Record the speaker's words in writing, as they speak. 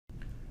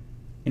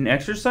In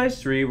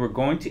exercise 3, we're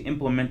going to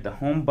implement the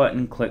home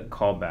button click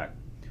callback.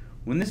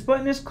 When this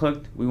button is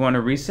clicked, we want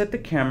to reset the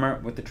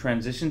camera with a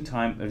transition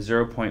time of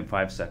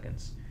 0.5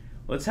 seconds.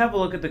 Let's have a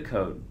look at the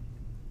code.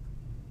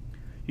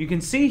 You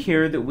can see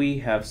here that we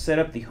have set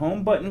up the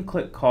home button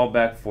click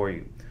callback for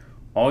you.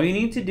 All you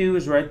need to do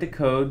is write the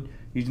code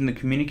using the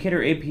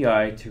Communicator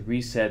API to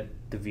reset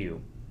the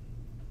view.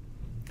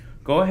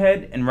 Go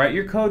ahead and write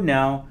your code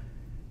now,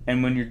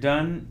 and when you're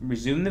done,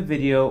 resume the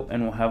video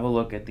and we'll have a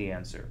look at the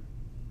answer.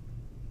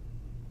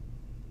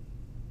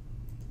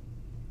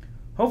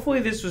 Hopefully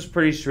this was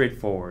pretty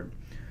straightforward.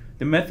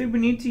 The method we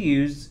need to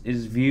use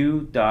is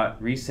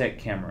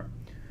view.resetCamera.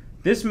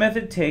 This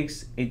method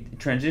takes a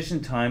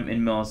transition time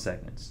in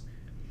milliseconds.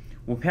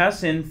 We'll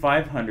pass in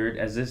 500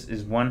 as this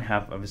is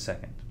 1/2 of a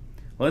second.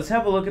 Let's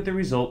have a look at the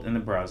result in the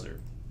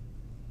browser.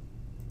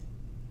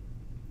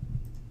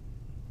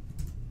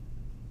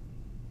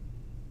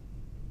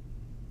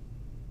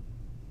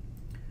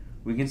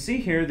 We can see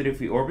here that if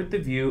we orbit the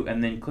view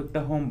and then click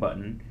the home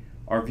button,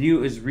 our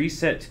view is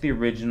reset to the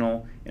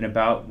original in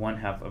about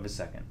 1/2 of a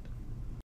second.